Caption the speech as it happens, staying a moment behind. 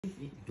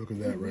Look at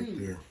that right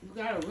there. You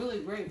got a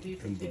really great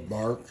beefy And the taste.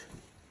 bark.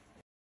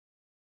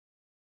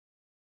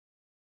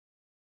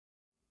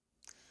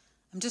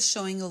 I'm just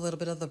showing a little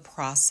bit of the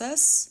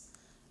process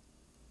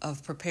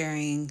of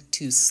preparing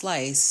to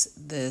slice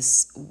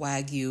this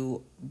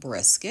Wagyu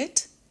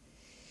brisket.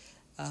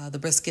 The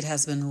brisket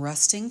has been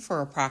resting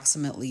for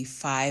approximately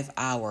 5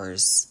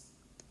 hours.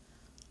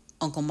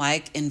 Uncle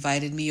Mike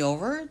invited me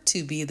over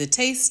to be the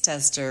taste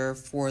tester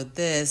for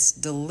this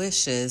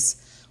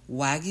delicious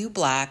Wagyu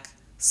Black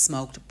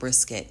smoked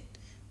brisket.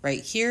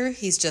 Right here,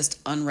 he's just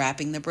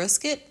unwrapping the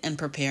brisket and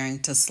preparing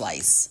to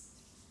slice.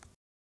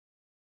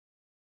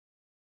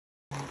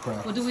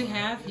 What do we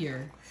have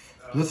here?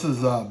 This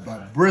is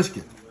a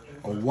brisket,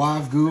 a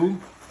Wagyu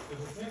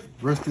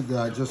brisket that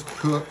I just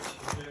cooked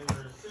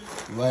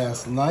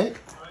last night.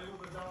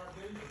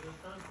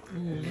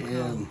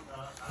 And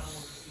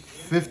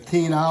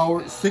 15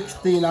 hours,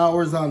 16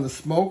 hours on the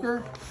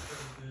smoker,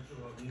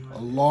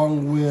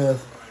 along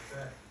with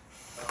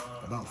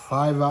about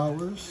 5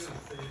 hours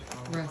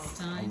Rest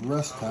time.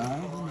 rest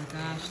time. Oh my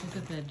gosh, look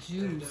at that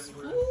juice.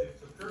 Ooh,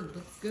 it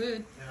looks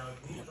good.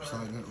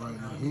 Slide that right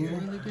in here.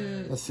 Really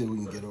good. Let's see if we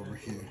can get over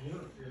here.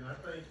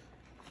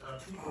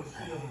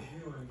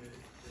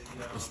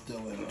 It's still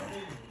in there.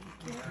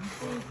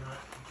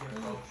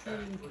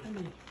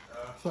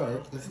 It's all right.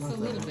 It's Just not a that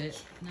little much.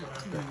 bit, not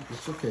too much.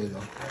 It's okay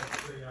though.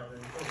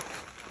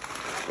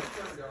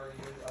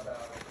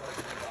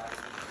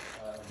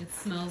 It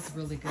smells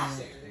really good.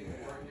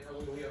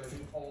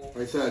 Like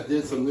I said, I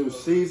did some new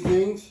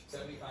seasonings.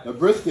 The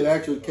brisket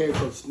actually came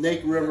from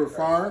Snake River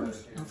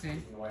Farms. Okay.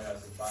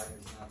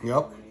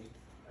 Yep.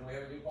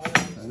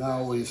 And I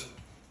always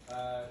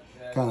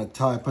kind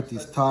of put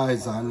these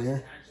ties on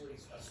there.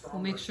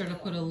 We'll make sure to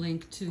put a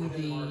link to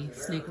the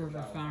Snake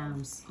River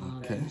Farms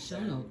in the show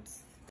notes.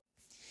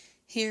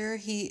 Here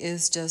he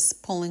is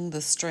just pulling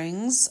the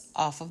strings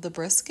off of the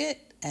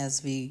brisket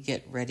as we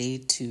get ready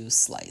to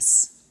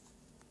slice.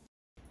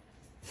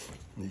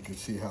 You can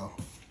see how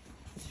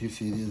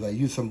juicy it is. I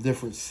use some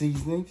different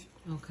seasonings.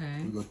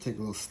 Okay. We're going to take a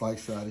little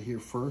slice out of here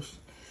first.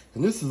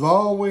 And this is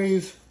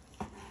always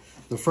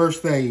the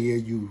first thing here.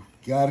 You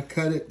got to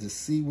cut it to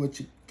see what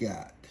you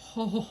got.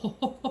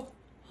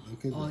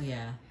 Look at that.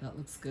 Yeah, that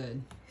looks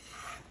good.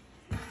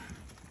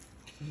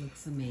 It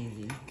looks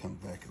amazing. Come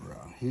back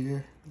around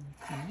here.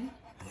 Okay.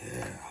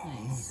 Yeah.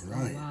 Nice. All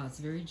right. Oh, wow, it's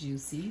very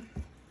juicy.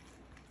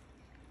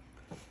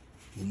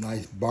 The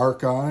nice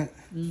bark on it.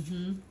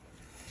 Mm-hmm.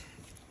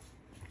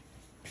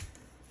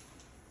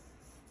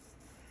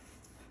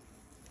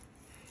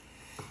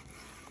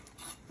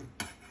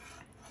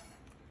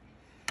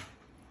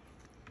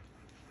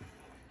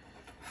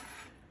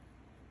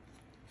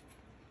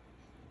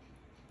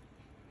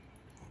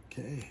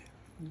 Okay.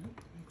 Yep,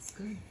 looks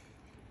good.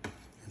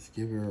 Let's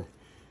give her.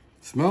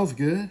 Smells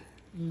good.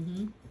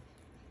 Mm-hmm.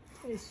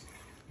 Let's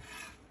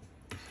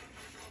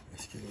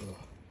get a little.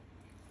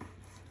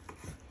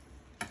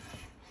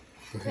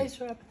 Go ahead.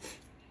 Taste wrap.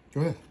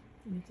 Go ahead.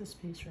 Eat this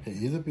piece right Hey,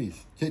 here. either piece.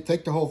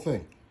 Take the whole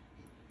thing.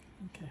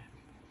 Okay.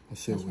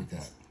 Let's see what we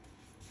got.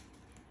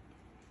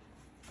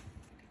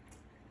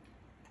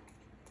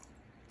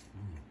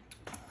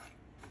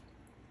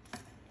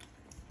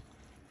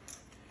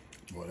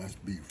 Boy, that's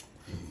beef.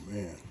 Oh,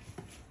 man.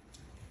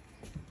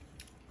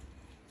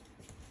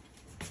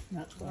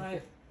 Not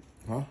Right.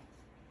 Huh?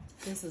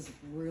 This is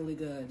really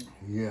good.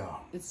 Yeah.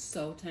 It's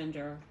so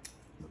tender.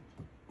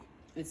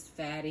 It's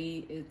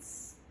fatty.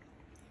 It's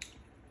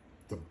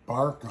The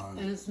bark on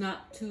and it. it's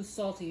not too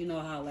salty. You know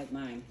how I like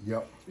mine.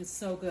 Yep. It's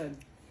so good.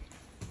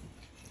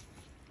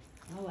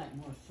 I like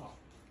more salt.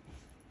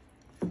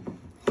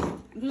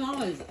 You can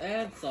always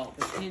add salt,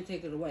 but you can't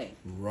take it away.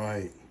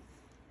 Right.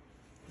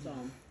 So,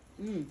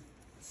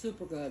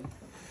 super good.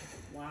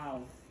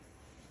 Wow.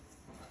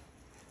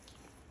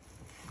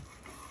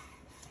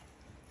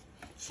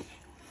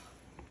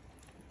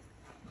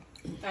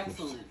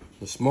 Excellent.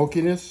 The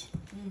smokiness.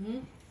 Mm-hmm.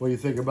 What do you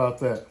think about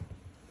that,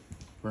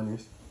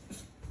 Bernice?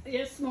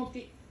 It's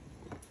smoky.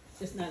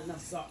 It's not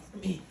enough salt for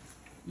me.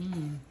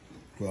 Mm.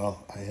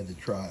 Well, I had to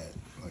try it.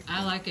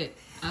 I like it.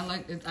 I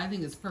like it. I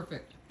think it's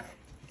perfect.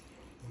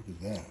 Look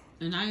at that.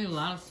 And I eat a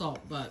lot of salt,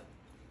 but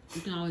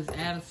you can always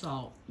add a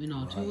salt, to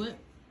Right. it.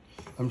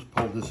 I'm just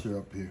pull this here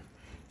up here,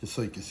 just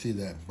so you can see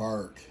that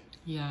bark.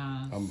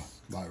 Yeah.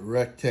 My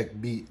Rectech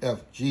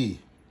BFG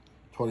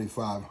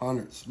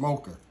 2500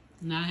 smoker.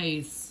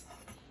 Nice.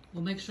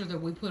 We'll make sure that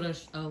we put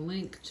a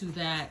link to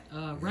that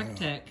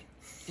Rectech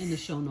in the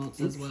show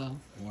notes as well.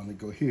 I want to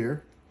go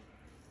here.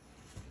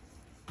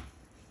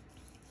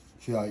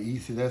 See how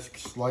easy that's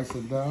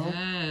slicing down?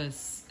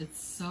 Yes.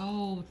 It's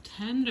so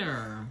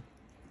tender.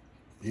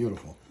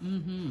 Beautiful.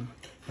 Mm-hmm.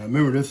 Now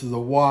remember, this is a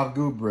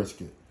Wagyu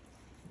brisket.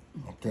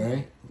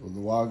 Okay? The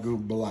Wagyu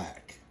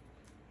Black.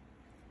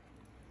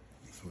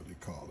 That's what they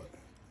call it.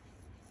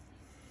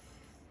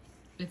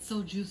 It's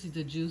so juicy,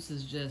 the juice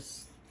is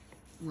just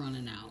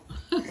running out.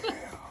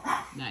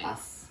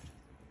 Nice.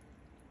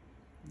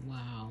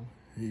 Wow.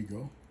 Here you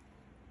go.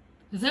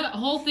 Is that a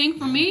whole thing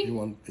for me? You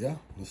want? Yeah,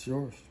 it's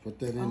yours. Put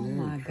that in there.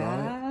 Oh my and try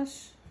it.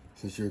 gosh.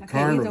 Since you're a I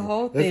can't eat the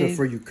whole carnivore. This thing. is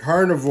for you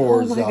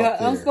carnivores Oh my out God,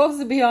 there. I'm supposed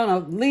to be on a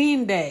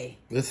lean day.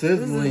 This is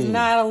This lean. is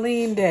not a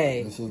lean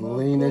day. This is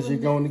lean as you're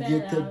going to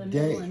get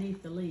today. And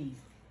eat the leaves.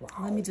 Wow,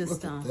 Let me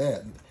just, look at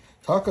that.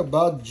 Talk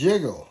about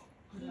jiggle.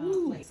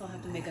 Ooh. So I'll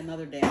have to make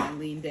another day on a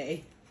lean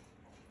day.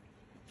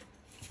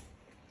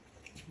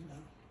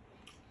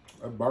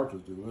 That bark is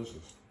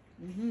delicious.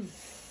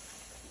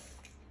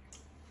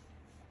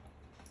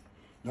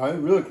 Now, it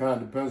really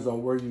kind of depends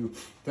on where you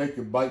take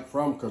your bite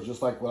from, because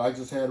just like what I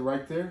just had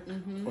right there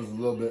was a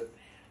little bit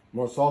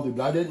more salty,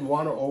 but I didn't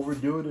want to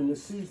overdo it in the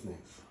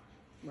seasonings.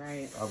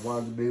 Right. I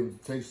wanted to be able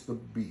to taste the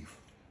beef.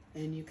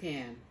 And you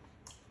can.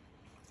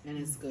 And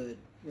it's good.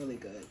 Really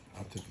good.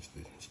 I think it's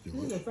This is the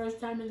delicious. first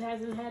time it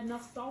hasn't had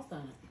enough salt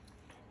on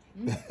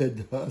it.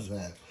 It does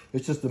have.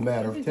 It's just a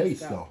matter of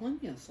taste, though.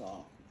 Plenty of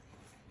salt.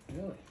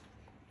 Really?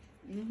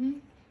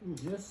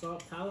 Mm-hmm. Your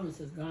salt tolerance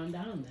has gone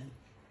down then.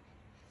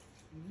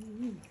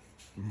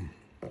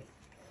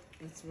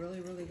 It's really,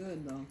 really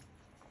good though.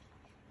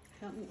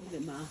 Help me with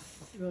it, Ma.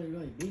 It's really,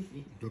 really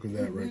beefy. Look at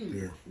that right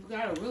there. You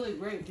got a really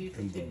great beef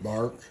And the taste.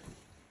 bark.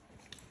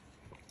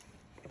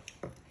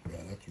 Yeah,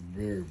 that's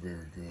very,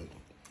 very good.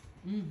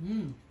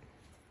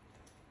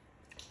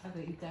 I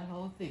could eat that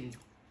whole thing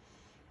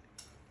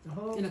The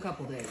whole, in a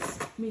couple days.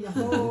 I mean, the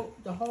whole,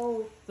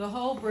 The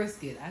whole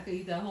brisket. I could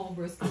eat that whole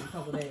brisket in a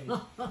couple days.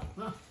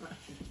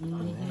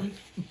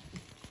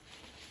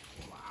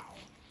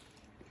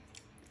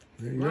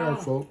 There you Wow. are,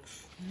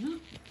 folks.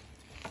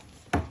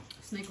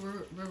 Snake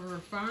River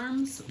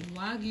Farms,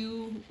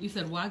 Wagyu, you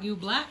said Wagyu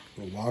Black?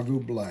 The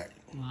Wagyu Black.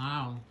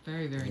 Wow,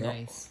 very, very Yep.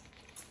 nice.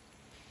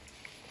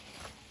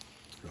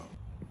 So,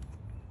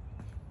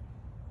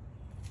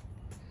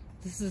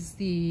 This is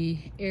the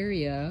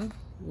area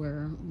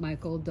where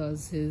Michael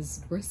does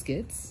his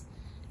briskets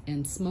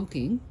and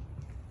smoking.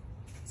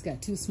 He's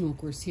got two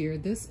smokers here.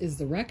 This is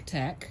the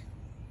Rectech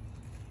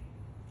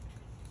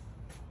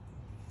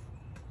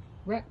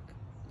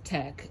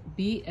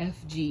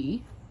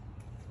BFG.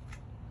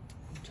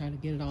 I'll try to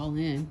get it all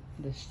in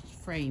this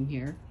frame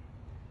here.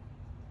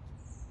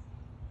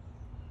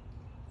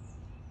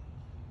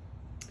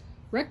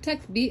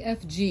 Rectech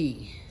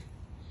BFG.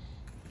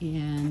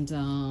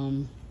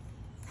 And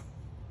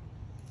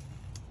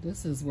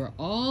this is where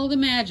all the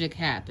magic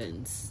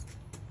happens.